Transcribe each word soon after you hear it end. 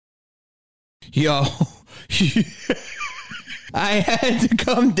Yo, I had to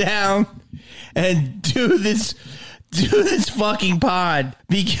come down and do this fucking pod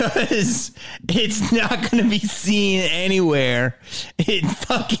because it's not going to be seen anywhere. It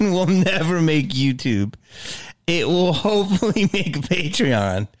fucking will never make YouTube. It will hopefully make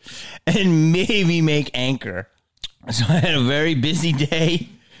Patreon and maybe make Anchor. So I had a very busy day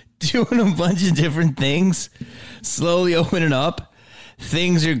doing a bunch of different things, slowly opening up.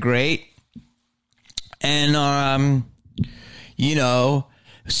 Things are great. And,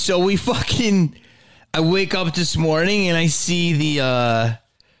 so I wake up this morning and I see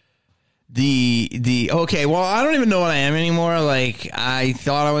okay, well, I don't even know what I am anymore. Like, I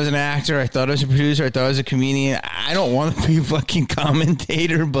thought I was an actor. I thought I was a producer. I thought I was a comedian. I don't want to be a fucking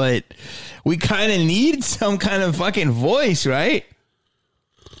commentator, but we kind of need some kind of fucking voice, right?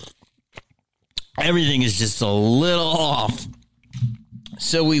 Everything is just a little off.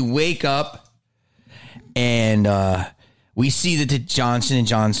 So we wake up and we see that the Johnson &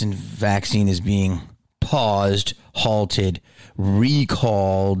 Johnson vaccine is being paused, halted,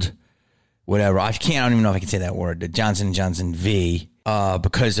 recalled, whatever. I don't even know if I can say that word. The Johnson & Johnson V,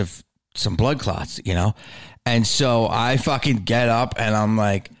 because of some blood clots, And so I fucking get up and I'm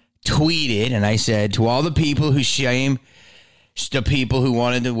like, tweeted, and I said, to all the people who shame the people who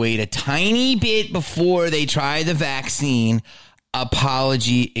wanted to wait a tiny bit before they try the vaccine,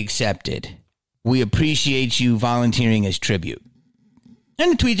 apology accepted. We appreciate you volunteering as tribute.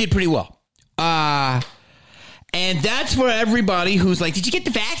 And the tweet did pretty well. And that's for everybody who's like, did you get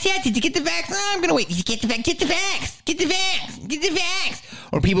the vax yet? Did you get the vax? No, I'm going to wait. Did you get the vax? Get the vax. Get the vax. Get the vax.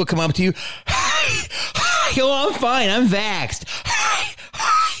 Or people come up to you, hi, yo, I'm fine. I'm vaxxed. Hi.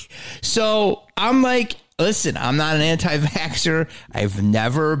 So I'm like, listen, I'm not an anti-vaxxer. I've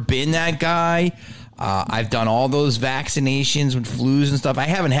never been that guy. I've done all those vaccinations with flus and stuff. I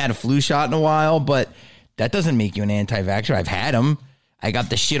haven't had a flu shot in a while, but that doesn't make you an anti-vaxxer. I've had them. I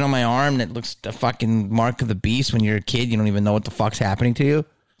got the shit on my arm that looks the fucking mark of the beast. When you're a kid, you don't even know what the fuck's happening to you.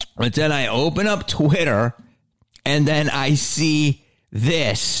 But then I open up Twitter, and then I see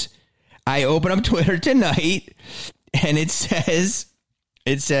this. I open up Twitter tonight, and it says,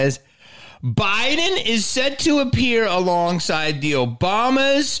 Biden is set to appear alongside the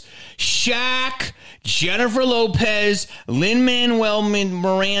Obamas, Shaq, Jennifer Lopez, Lin-Manuel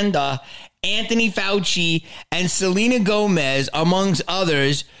Miranda, Anthony Fauci, and Selena Gomez, amongst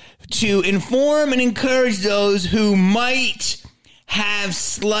others, to inform and encourage those who might have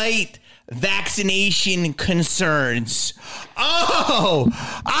slight vaccination concerns. Oh,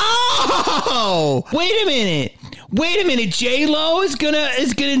 wait a minute. J-Lo is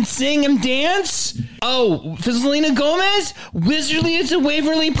gonna sing and dance. Oh, for Selena Gomez, Wizardly is a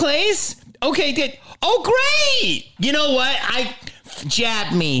Waverly Place. Okay, good. Oh, great. You know what?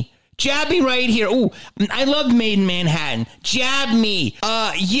 Jab me right here. Oh, I love Made in Manhattan. Jab me.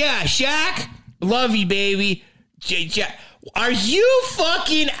 Yeah, Shaq, love you, baby. Are you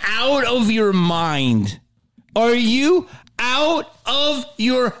fucking out of your mind? Are you out of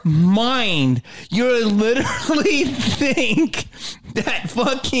your mind? You literally think that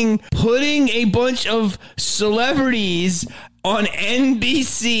fucking putting a bunch of celebrities on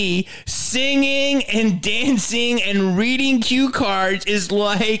NBC singing and dancing and reading cue cards is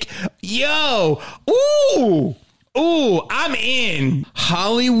like, yo, ooh, I'm in.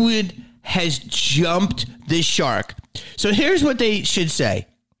 Hollywood has jumped the shark. So here's what they should say.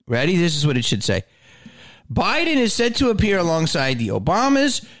 Ready? This is what it should say. Biden is set to appear alongside the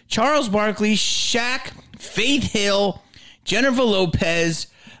Obamas, Charles Barkley, Shaq, Faith Hill, Jennifer Lopez,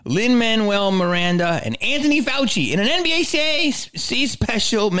 Lin-Manuel Miranda, and Anthony Fauci in an NBC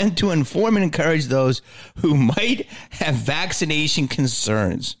special meant to inform and encourage those who might have vaccination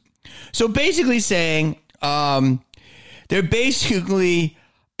concerns. So basically saying, they're basically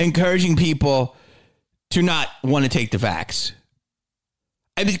encouraging people to not want to take the vax.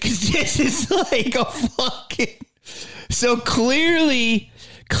 I mean, because this is like a fucking... So clearly,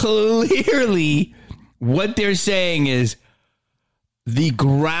 what they're saying is the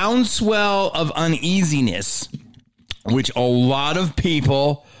groundswell of uneasiness, which a lot of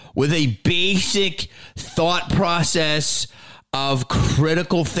people with a basic thought process of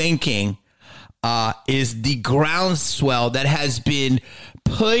critical thinking is the groundswell that has been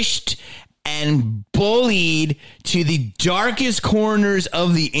pushed and bullied to the darkest corners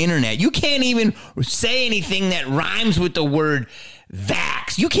of the internet. You can't even say anything that rhymes with the word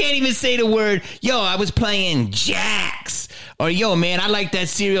vax. You can't even say the word, yo, I was playing jacks. Or, yo, man, I like that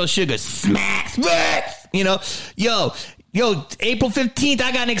cereal sugar. Smacks. Vax. You know, yo, April 15th,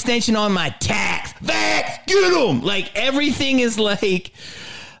 I got an extension on my tax. Vax. Get them. Like, everything is like,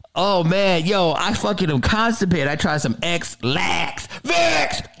 Oh, man. Yo, I fucking am constipated. I try some X-Lax.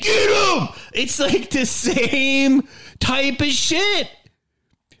 Vax, get him. It's like the same type of shit.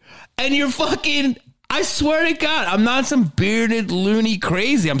 And you're fucking, I swear to God, I'm not some bearded, loony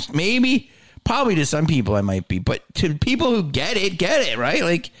crazy. I'm probably to some people I might be, but to people who get it, right?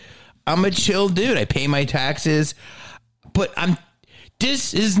 Like, I'm a chill dude. I pay my taxes, but I'm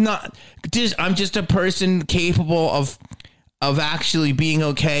just a person capable of actually being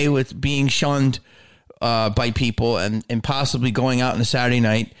okay with being shunned by people and possibly going out on a Saturday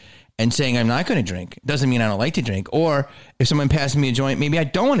night and saying I'm not going to drink. Doesn't mean I don't like to drink. Or if someone passes me a joint, maybe I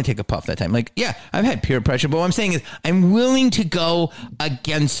don't want to take a puff that time. Like, yeah, I've had peer pressure, but what I'm saying is I'm willing to go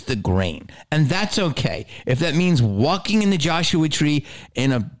against the grain. And that's okay. If that means walking in the Joshua tree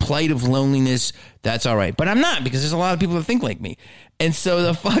in a plight of loneliness, that's all right. But I'm not, because there's a lot of people that think like me. And so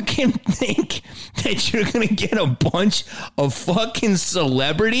the fucking think that you're going to get a bunch of fucking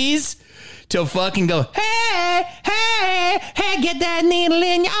celebrities to fucking go, hey, get that needle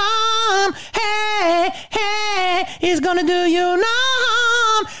in your arm. Hey, it's gonna do you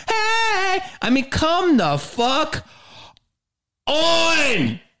numb. Hey, I mean, come the fuck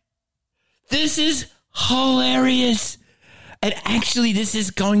on. This is hilarious. And actually, this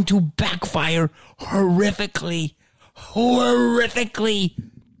is going to backfire horrifically. Who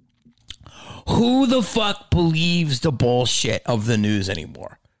the fuck believes the bullshit of the news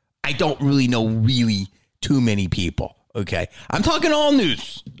anymore? I don't really know too many people, okay? I'm talking all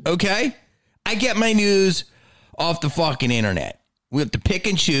news, okay? I get my news off the fucking internet. We have to pick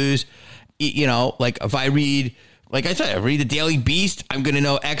and choose, you know, like if I read, like I said, I read the Daily Beast, I'm going to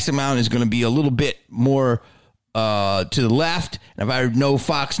know X amount is going to be a little bit more to the left. And if I know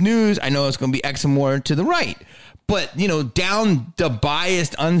Fox News, I know it's going to be X and more to the right. But, you know, down the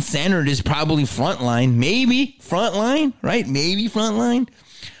biased, uncensored is probably Frontline. Maybe Frontline, right? Maybe Frontline.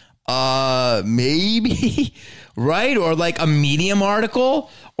 Maybe, right? Or like a Medium article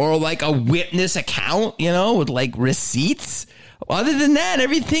or like a witness account, you know, with like receipts. Other than that,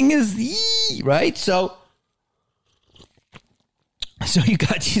 everything is, right? So you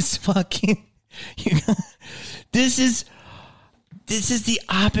got these fucking, this is the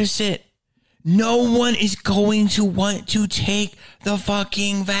opposite. No one is going to want to take the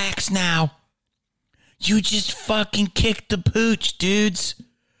fucking vax now. You just fucking kick the pooch, dudes.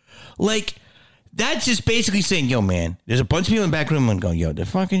 Like, that's just basically saying, yo, man, there's a bunch of people in the back room and going, yo, the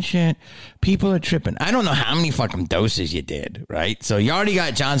fucking shit, people are tripping. I don't know how many fucking doses you did, right? So you already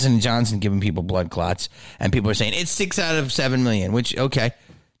got Johnson & Johnson giving people blood clots, and people are saying it's 6 out of 7 million, which, okay,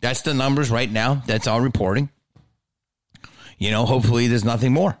 that's the numbers right now. That's all reporting. You know, hopefully there's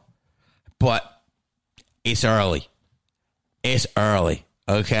nothing more. But it's early. It's early,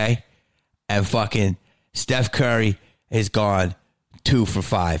 okay? And fucking Steph Curry is gone 2 for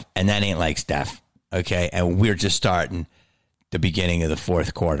 5, and that ain't like Steph, okay? And we're just starting the beginning of the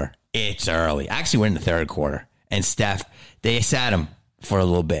fourth quarter. It's early. Actually, we're in the third quarter, and Steph, they sat him for a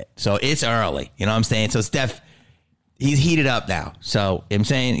little bit, so it's early. You know what I'm saying? So Steph, he's heated up now. So I'm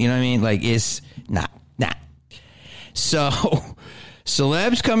saying, you know what I mean? Like, it's not. So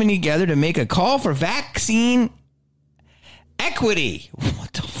celebs coming together to make a call for vaccine equity.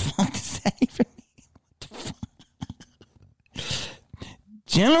 What the fuck does that even mean? What the fuck?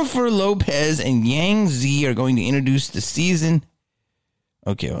 Jennifer Lopez and Yang Z are going to introduce the season.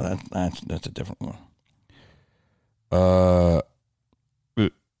 Okay, well that's a different one.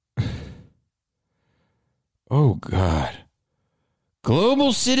 Oh God.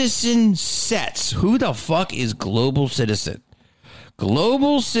 Global Citizen sets. Who the fuck is Global Citizen?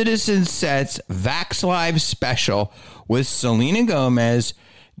 Global Citizen sets Vax Live special with Selena Gomez,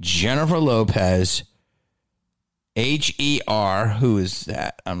 Jennifer Lopez, HER, who is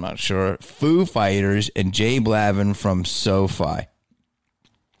that? I'm not sure. Foo Fighters, and Jay Blavin from SoFi.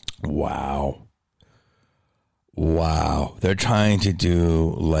 Wow. They're trying to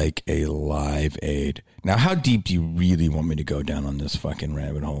do like a Live Aid. Now, how deep do you really want me to go down on this fucking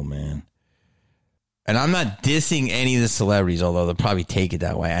rabbit hole, man? And I'm not dissing any of the celebrities, although they'll probably take it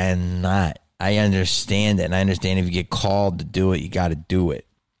that way. I am not. I understand it, and I understand if you get called to do it, you got to do it.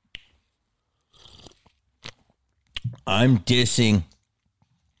 I'm dissing,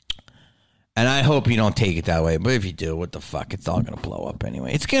 and I hope you don't take it that way. But if you do, what the fuck? It's all going to blow up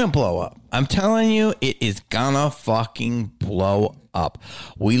anyway. It's going to blow up. I'm telling you, it is going to fucking blow up.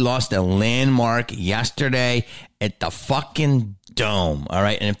 We lost a landmark yesterday at the fucking Dome, all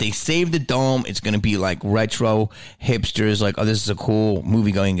right? And if they save the Dome, it's going to be like retro hipsters, like, oh, this is a cool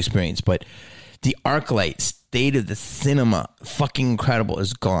movie-going experience. But the ArcLight, state of the cinema, fucking incredible,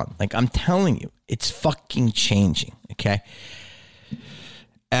 is gone. Like, I'm telling you, it's fucking changing, okay?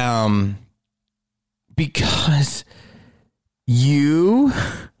 Because you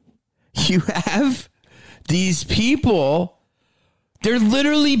have these people, they're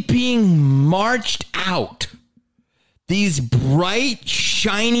literally being marched out. These bright,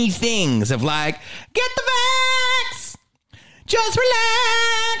 shiny things of like, get the vax, just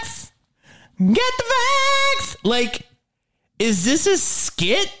relax, get the vax. Like, is this a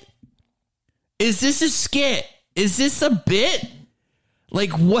skit? Is this a skit? Is this a bit?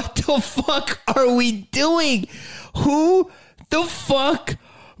 Like, what the fuck are we doing? Who the fuck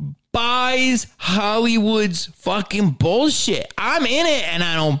buys Hollywood's fucking bullshit? I'm in it and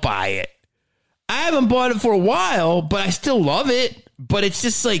I don't buy it. I haven't bought it for a while, but I still love it. But it's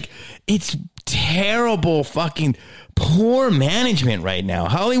just like, it's terrible fucking poor management right now.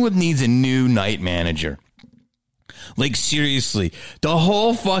 Hollywood needs a new night manager. Like, seriously, the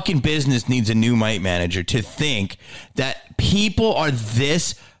whole fucking business needs a new night manager to think that people are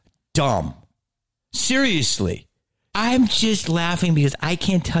this dumb. Seriously. I'm just laughing because I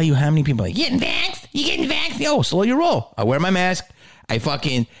can't tell you how many people are like, you getting vaxxed? You getting vaxxed? Yo, slow your roll. I wear my mask.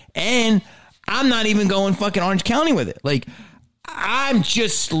 And I'm not even going fucking Orange County with it. Like, I'm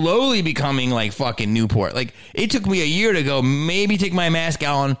just slowly becoming like fucking Newport. Like, it took me a year to go maybe take my mask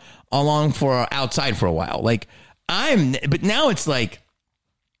on along for outside for a while. Like, but now it's like,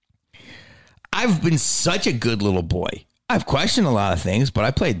 I've been such a good little boy. I've questioned a lot of things, but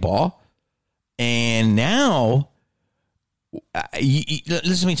I played ball. And now,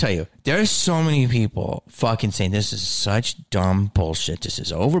 let me tell you, there are so many people fucking saying this is such dumb bullshit. This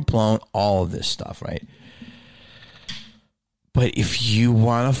is overblown, all of this stuff, right? But if you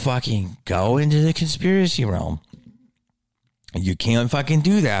want to fucking go into the conspiracy realm, you can't fucking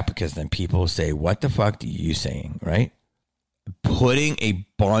do that because then people will say, what the fuck are you saying, right? Putting a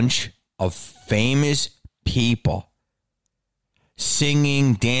bunch of famous people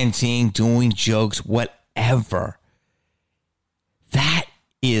singing, dancing, doing jokes, whatever. That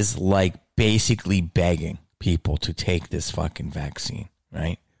is like basically begging people to take this fucking vaccine,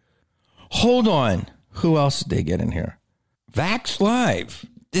 right? Hold on. Who else did they get in here? Vax Live.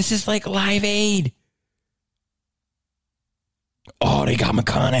 This is like Live Aid. Oh, they got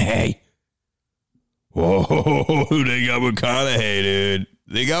McConaughey. Whoa, they got McConaughey, dude.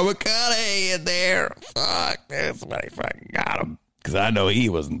 They got McConaughey in there. Fuck, that's why I fucking got him. Because I know he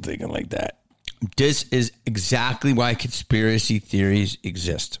wasn't thinking like that. This is exactly why conspiracy theories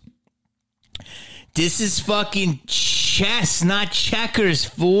exist. This is fucking chess, not checkers,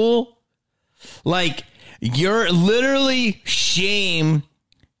 fool. Like, you're literally shame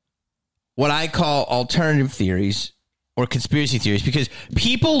what I call alternative theories or conspiracy theories, because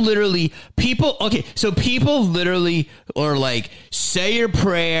people literally are like, say your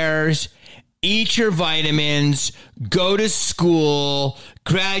prayers, eat your vitamins, go to school,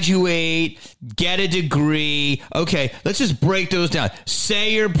 graduate, get a degree. Okay, let's just break those down.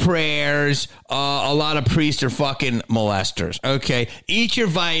 Say your prayers. A lot of priests are fucking molesters. Okay, eat your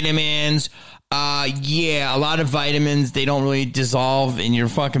vitamins. Yeah, a lot of vitamins, they don't really dissolve in your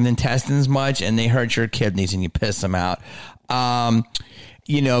fucking intestines much, and they hurt your kidneys and you piss them out.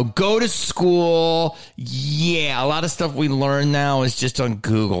 Go to school. Yeah, a lot of stuff we learn now is just on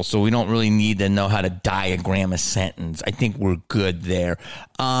Google, so we don't really need to know how to diagram a sentence. I think we're good there.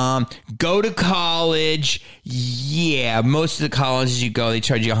 Go to college. Yeah, most of the colleges you go, they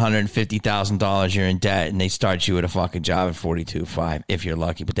charge you $150,000. You're in debt, and they start you at a fucking job at $42,500 if you're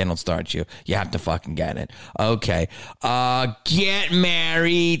lucky, but they don't start you. You have to fucking get it. Okay. Get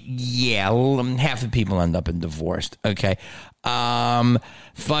married. Yeah, half the people end up in divorced. Okay.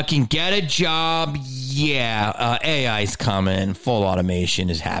 Fucking get a job. Yeah. AI's coming. Full automation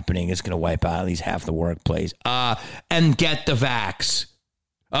is happening. It's going to wipe out at least half the workplace. And get the vax.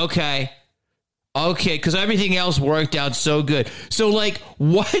 Okay. Because everything else worked out so good. So, like,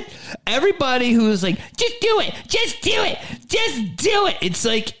 what? Everybody who's like, just do it. Just do it. Just do it. It's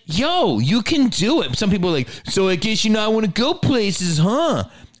like, yo, you can do it. Some people are like, so I guess you not want to go places, huh?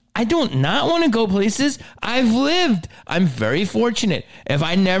 I don't not want to go places. I've lived. I'm very fortunate. If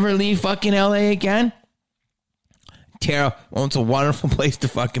I never leave fucking LA again, Tara, well, it's a wonderful place to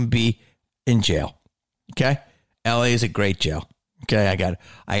fucking be in jail. Okay? LA is a great jail. Okay? I got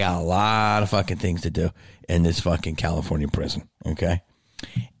a lot of fucking things to do in this fucking California prison. Okay?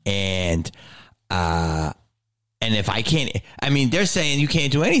 And if I can't, I mean, they're saying you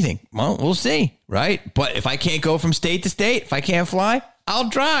can't do anything. Well, we'll see, right? But if I can't go from state to state, if I can't fly, I'll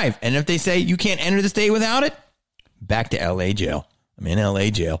drive. And if they say you can't enter the state without it, back to LA jail. I'm in LA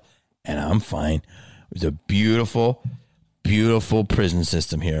jail and I'm fine. It's a beautiful, beautiful prison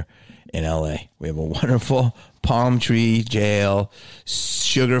system here in LA. We have a wonderful Palm Tree Jail,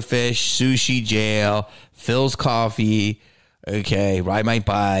 Sugarfish, Sushi Jail, Phil's Coffee. Okay, ride my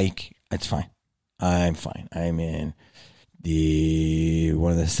bike. It's fine. I'm fine. I'm in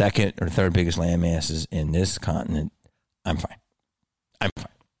one of the second or third biggest land masses in this continent. I'm fine.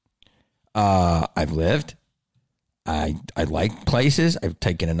 I've lived. I like places. I've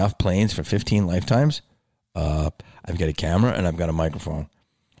taken enough planes for 15 lifetimes. I've got a camera and I've got a microphone.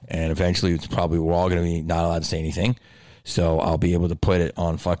 And eventually we're all going to be not allowed to say anything. So I'll be able to put it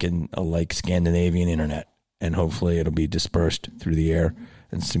on fucking like Scandinavian internet. And hopefully it'll be dispersed through the air.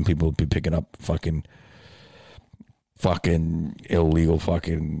 And some people will be picking up fucking illegal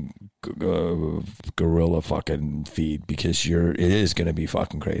fucking gorilla fucking feed, because it is going to be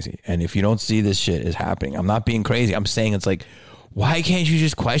fucking crazy. And if you don't see this shit is happening, I'm not being crazy. I'm saying it's like, why can't you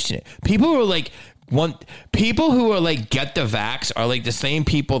just question it? People who are like get the vax are like the same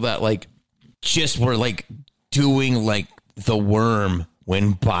people that like just were like doing like the worm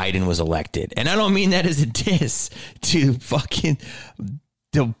when Biden was elected. And I don't mean that as a diss to Biden,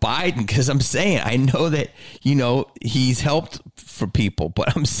 because I'm saying I know that, he's helped for people,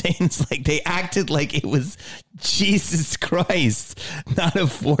 but I'm saying it's like they acted like it was Jesus Christ, not a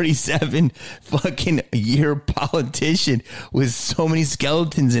 47 fucking year politician with so many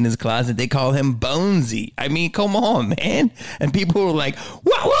skeletons in his closet. They call him Bonesy. I mean, come on, man. And people were like,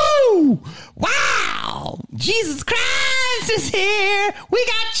 whoa, wow, Jesus Christ is here. We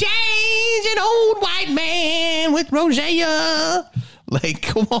got change, an old white man with rosacea. Like,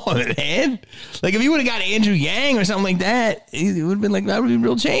 come on, man. Like, if you would have got Andrew Yang or something like that, it would have been like, that would be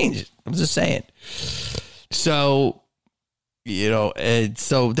real change. I'm just saying. So,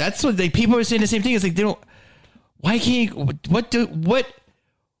 so that's what people are saying the same thing. It's like, why can't you, what do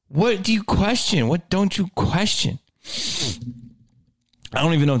you question? What don't you question? I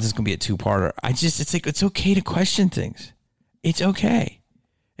don't even know if this is going to be a two-parter. It's like, it's okay to question things. It's okay.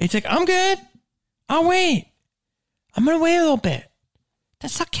 It's like, I'm good. I'll wait. I'm going to wait a little bit.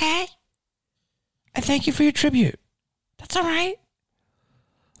 That's okay. I thank you for your tribute. That's all right.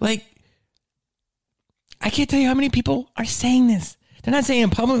 Like, I can't tell you how many people are saying this. They're not saying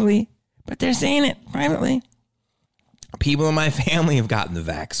it publicly, but they're saying it privately. People in my family have gotten the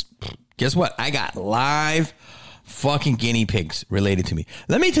vax. Guess what? I got live fucking guinea pigs related to me.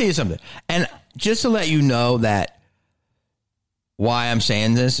 Let me tell you something. And just to let you know that why I'm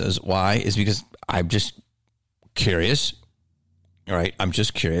saying this is because I'm just curious. All right, I'm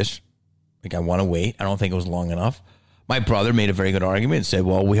just curious. Like, I want to wait. I don't think it was long enough. My brother made a very good argument and said,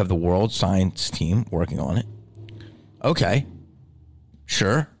 well, we have the world science team working on it. Okay,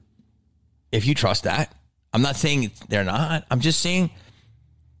 sure. If you trust that. I'm not saying they're not. I'm just saying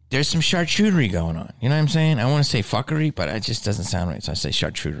there's some charcuterie going on. You know what I'm saying? I want to say fuckery, but it just doesn't sound right, so I say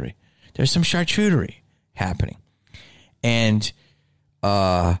charcuterie. There's some charcuterie happening. And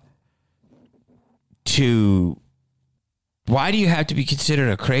why do you have to be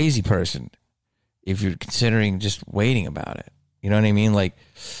considered a crazy person if you're considering just waiting about it? You know what I mean? Like,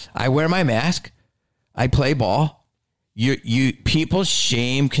 I wear my mask. I play ball. People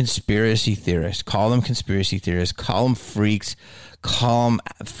shame conspiracy theorists. Call them conspiracy theorists. Call them freaks. Call them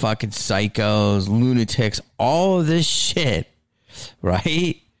fucking psychos, lunatics, all of this shit,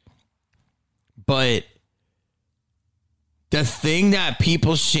 right? But the thing that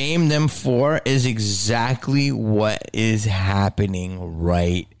people shame them for is exactly what is happening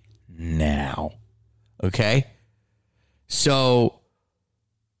right now. Okay? So,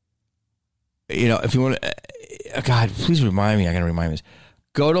 if you want to, God, please remind me. I got to remind this.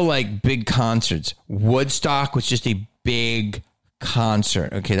 Go to like big concerts. Woodstock was just a big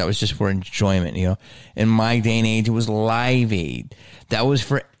concert. Okay, that was just for enjoyment, In my day and age, it was Live Aid. That was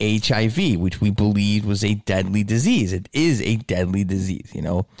for HIV, which we believed was a deadly disease. It is a deadly disease,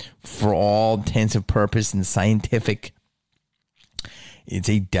 for all intents and purpose and scientific. It's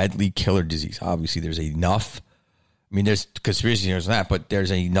a deadly killer disease. Obviously, there's enough. I mean, there's conspiracy theories on that, but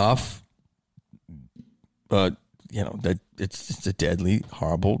there's enough. That it's a deadly,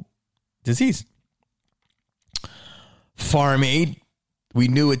 horrible disease. Farm Aid, we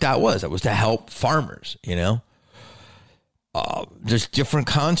knew what that was. That was to help farmers, There's different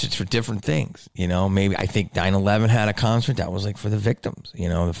concerts for different things, Maybe I think 9/11 had a concert that was like for the victims,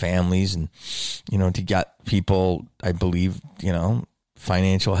 the families and, to get people, I believe,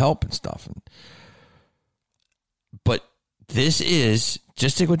 financial help and stuff. But this is,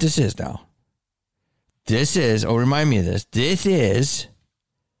 just take what this is now. This is, remind me of this. This is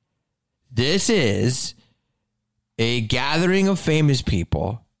a gathering of famous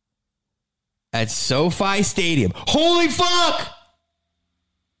people at SoFi Stadium. Holy fuck!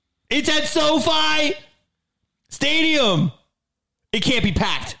 It's at SoFi! Stadium. It can't be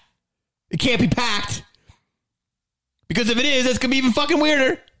packed. It can't be packed. Because if it is, that's going to be even fucking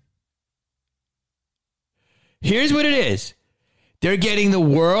weirder. Here's what it is. They're getting the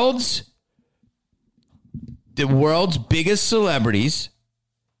world's biggest celebrities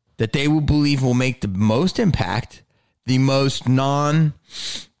that they will believe will make the most impact, the most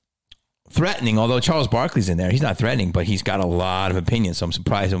non-threatening, although Charles Barkley's in there. He's not threatening, but he's got a lot of opinions, so I'm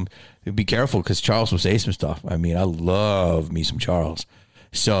surprised. Be careful, because Charles will say some stuff. I mean, I love me some Charles.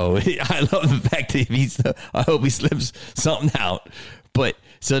 So I love the fact that I hope he slips something out. But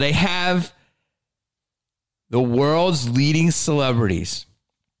so they have the world's leading celebrities,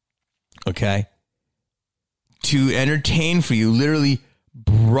 okay, to entertain for you, literally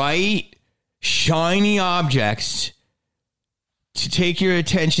bright, shiny objects to take your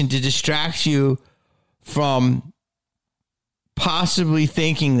attention, to distract you from possibly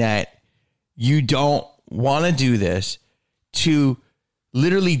thinking that you don't want to do this, to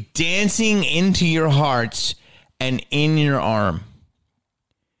literally dancing into your hearts and in your arm.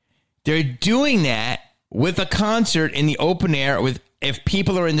 They're doing that with a concert in the open air. If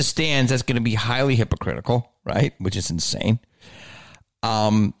people are in the stands, that's going to be highly hypocritical, right? Which is insane.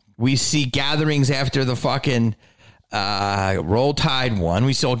 We see gatherings after the fucking Roll Tide won.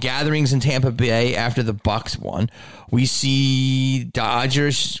 We saw gatherings in Tampa Bay after the Bucks won. We see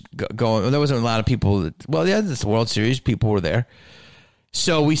Dodgers going. There wasn't a lot of people. Well, yeah, this World Series, people were there.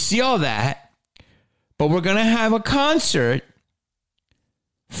 So we see all that, but we're going to have a concert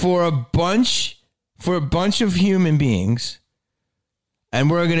for a bunch of human beings, and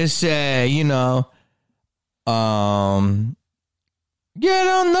we're going to say, get on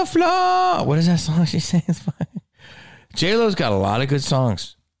the floor. What is that song she sings? J-Lo's got a lot of good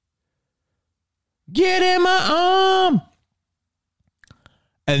songs. Get in my arm.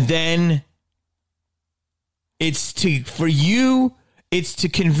 And then it's to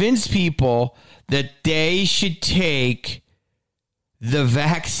convince people that they should take the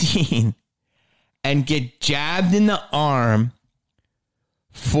vaccine and get jabbed in the arm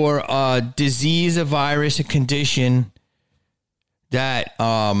for a disease, a virus, a condition that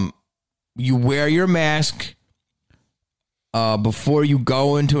you wear your mask before you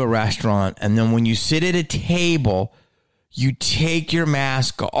go into a restaurant, and then when you sit at a table, you take your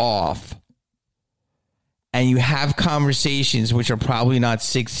mask off and you have conversations which are probably not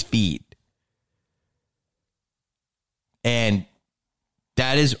 6 feet. And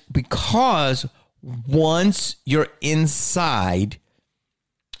that is because once you're inside,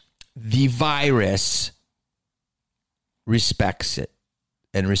 the virus respects it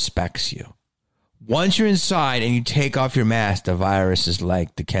and respects you. Once you're inside and you take off your mask, the virus is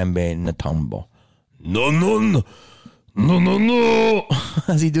like the Kembe and the Tumble. No, no, no. No, no, no.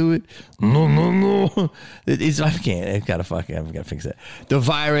 How's he do it? No, no, no. I can't. I've got to fix that. The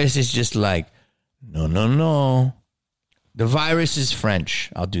virus is just like, no, no, no. The virus is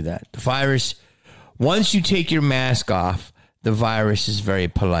French. I'll do that. The virus, once you take your mask off, the virus is very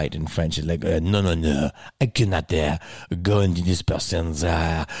polite in French. It's like, no, no, no. I cannot go into this person's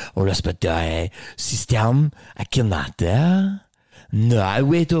respiratory system. I cannot. No, I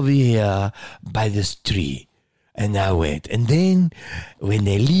wait over here by this tree. And I wait. And then when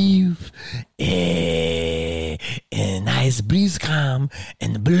they leave, a nice breeze come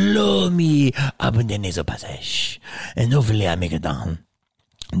and blow me up in the nasal passage. And hopefully I make it down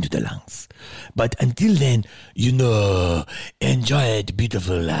into the lungs. But until then, enjoy the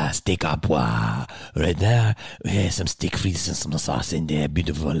beautiful steak à pois right there. Some steak frites and some sauce in there.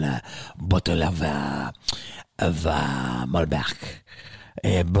 Beautiful bottle of Malbec.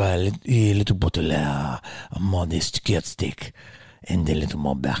 A little bottle of modest skirt steak and a little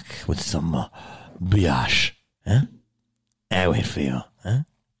more back with some brioche. Huh? I wait for you. Huh?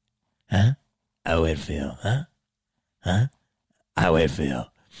 Huh? I wait for you. Huh? Huh? I wait for you.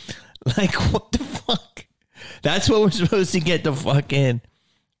 Like, what the fuck? That's what we're supposed to get the fucking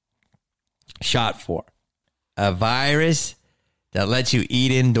shot for. A virus that lets you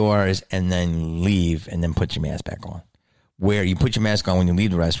eat indoors and then leave and then put your mask back on. Where you put your mask on when you leave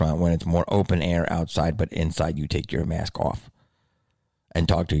the restaurant, when it's more open air outside, but inside you take your mask off and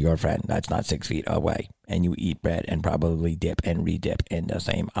talk to your friend that's not 6 feet away. And you eat bread and probably dip and re-dip in the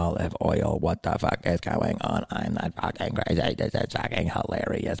same olive oil. What the fuck is going on? I'm not fucking crazy. This is fucking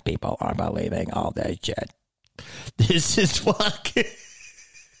hilarious. People are believing all this shit. This is fucking...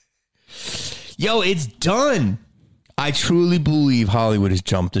 Yo, it's done. I truly believe Hollywood has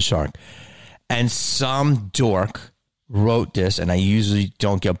jumped the shark. And some dork wrote this, and I usually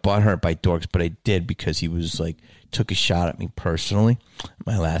don't get butthurt by dorks, but I did because he was like, took a shot at me personally.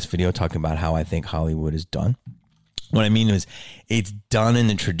 My last video talking about how I think Hollywood is done. What I mean is it's done in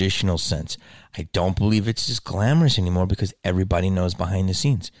the traditional sense. I don't believe it's as glamorous anymore because everybody knows behind the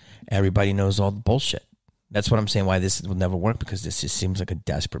scenes. Everybody knows all the bullshit. That's what I'm saying, why this will never work, because this just seems like a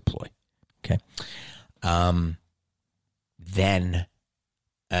desperate ploy. Okay. Then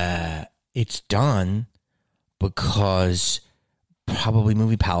it's done because probably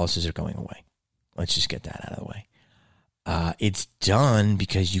movie palaces are going away. Let's just get that out of the way. It's done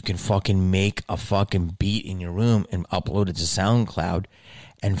because you can fucking make a fucking beat in your room and upload it to SoundCloud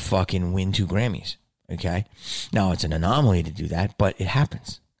and fucking win 2 Grammys. Okay. Now it's an anomaly to do that, but it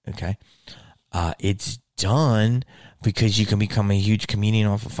happens. Okay. It's done because you can become a huge comedian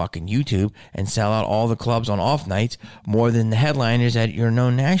off of fucking YouTube and sell out all the clubs on off nights more than the headliners that you're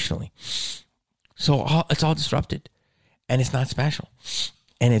known nationally. So it's all disrupted and it's not special.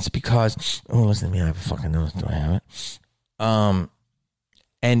 And it's because, listen to me, I have a fucking nose. Do I have it?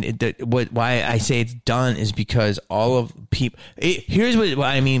 Why I say it's done is because all of people, here's what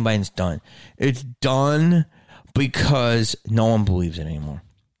I mean by it's done. It's done because no one believes it anymore.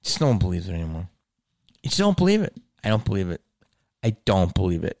 Just no one believes it anymore. You just don't believe it. I don't believe it. I don't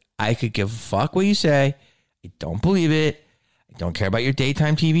believe it. I could give a fuck what you say. I don't believe it. I don't care about your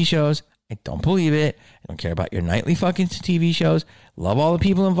daytime TV shows. I don't believe it. I don't care about your nightly fucking TV shows. Love all the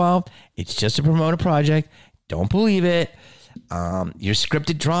people involved. It's just to promote a project. Don't believe it. Your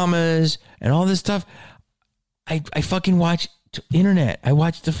scripted dramas and all this stuff. I fucking watch internet. I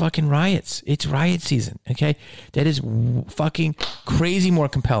watch the fucking riots. It's riot season. Okay. That is fucking crazy more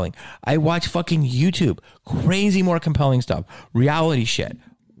compelling. I watch fucking YouTube. Crazy more compelling stuff. Reality shit.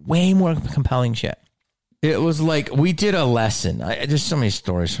 Way more compelling shit. It was like we did a lesson. There's so many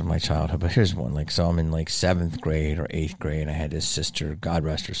stories from my childhood, but here's one. Like, so I'm in like 7th grade or 8th grade. I had this sister, God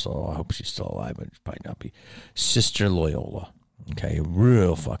rest her soul. I hope she's still alive, but probably not be. Sister Loyola. Okay, a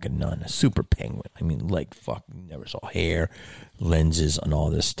real fucking nun, a super penguin. I mean, like, fucking never saw hair, lenses, and all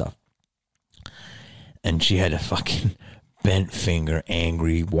this stuff. And she had a fucking bent finger,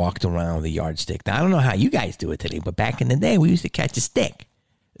 angry, walked around with a yardstick. Now, I don't know how you guys do it today, but back in the day, we used to catch a stick.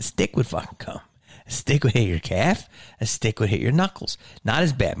 A stick would fucking come. A stick would hit your calf. A stick would hit your knuckles. Not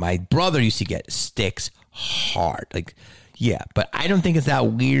as bad. My brother used to get sticks hard. Like, yeah, but I don't think it's that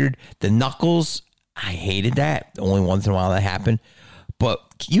weird. The knuckles, I hated that. Only once in a while that happened. But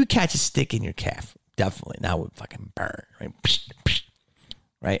you catch a stick in your calf, definitely. That would fucking burn, right?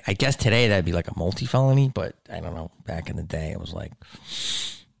 Right? I guess today that'd be like a multi-felony, but I don't know. Back in the day, it was like,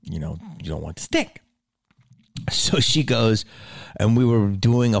 you know, you don't want the stick. So she goes, and we were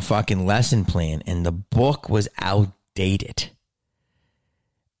doing a fucking lesson plan, and the book was outdated.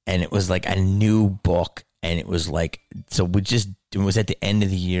 And it was like a new book, and it was like, so it was at the end of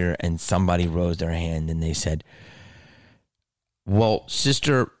the year, and somebody rose their hand, and they said, well,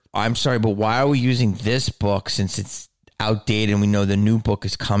 sister, I'm sorry, but why are we using this book since it's outdated and we know the new book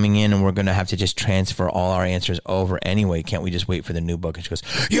is coming in and we're going to have to just transfer all our answers over anyway? Can't we just wait for the new book? And she goes,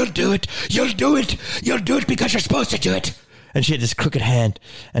 you'll do it. You'll do it. You'll do it because you're supposed to do it. And she had this crooked hand.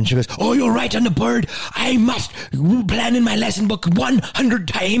 And she goes, oh, you're right on the bird. I must plan in my lesson book 100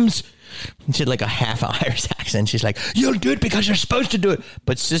 times. And she had like a half Irish accent. She's like, you'll do it because you're supposed to do it.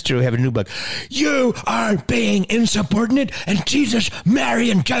 But sister, we have a new book. You are being insubordinate, and Jesus, Mary,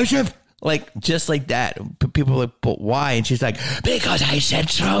 and Joseph. Like, just like that. People are like, but why? And she's like, because I said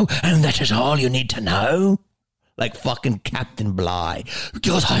so, and that is all you need to know. Like fucking Captain Bligh.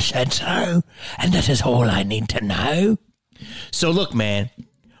 Because I said so, and that is all I need to know. So look, man.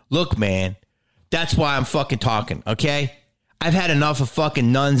 That's why I'm fucking talking, okay? I've had enough of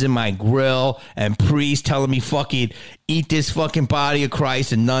fucking nuns in my grill and priests telling me fucking eat this fucking body of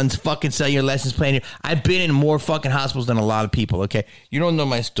Christ and nuns fucking sell your lessons plan here. I've been in more fucking hospitals than a lot of people, okay? You don't know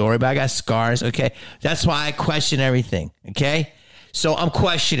my story, but I got scars, okay? That's why I question everything, okay? So I'm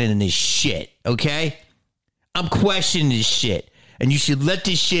questioning this shit, okay? I'm questioning this shit. And you should let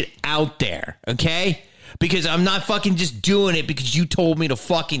this shit out there, okay? Because I'm not fucking just doing it because you told me to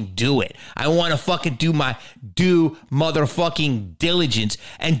fucking do it. I want to fucking do my due motherfucking diligence.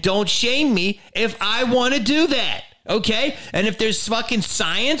 And don't shame me if I want to do that. Okay? And if there's fucking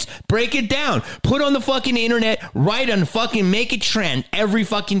science, break it down. Put on the fucking internet, write on fucking, make it trend. Every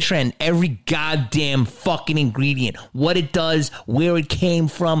fucking trend. Every goddamn fucking ingredient. What it does, where it came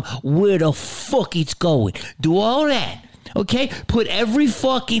from, where the fuck it's going. Do all that. Okay? Put every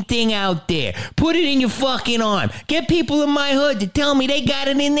fucking thing out there. Put it in your fucking arm. Get people in my hood to tell me they got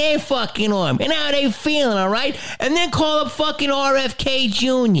it in their fucking arm and how they feeling, all right? And then call up fucking RFK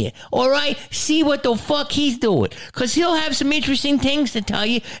Jr., all right? See what the fuck he's doing. Because he'll have some interesting things to tell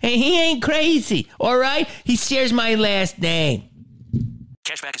you, and he ain't crazy, all right? He shares my last name.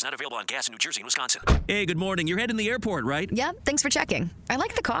 Cashback is not available on gas in New Jersey and Wisconsin. Hey, good morning. You're heading to the airport, right? Yep, thanks for checking. I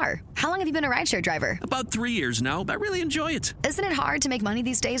like the car. How long have you been a rideshare driver? About 3 years now. I really enjoy it. Isn't it hard to make money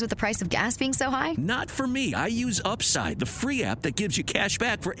these days with the price of gas being so high? Not for me. I use Upside, the free app that gives you cash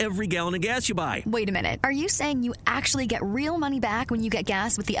back for every gallon of gas you buy. Wait a minute. Are you saying you actually get real money back when you get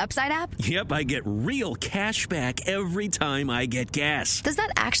gas with the Upside app? Yep, I get real cash back every time I get gas. Does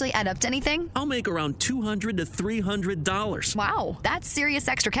that actually add up to anything? I'll make around $200 to $300. Wow, that's serious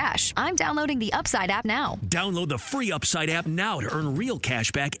extra cash. I'm downloading the Upside app now. Download the free Upside app now to earn real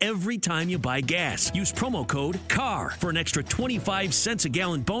cash back every time you buy gas. Use promo code CAR for an extra 25 cents a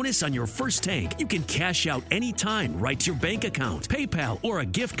gallon bonus on your first tank. You can cash out anytime right to your bank account, PayPal, or a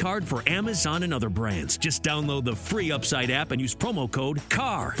gift card for Amazon and other brands. Just download the free Upside app and use promo code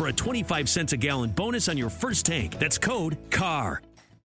CAR for a 25 cents a gallon bonus on your first tank. That's code CAR.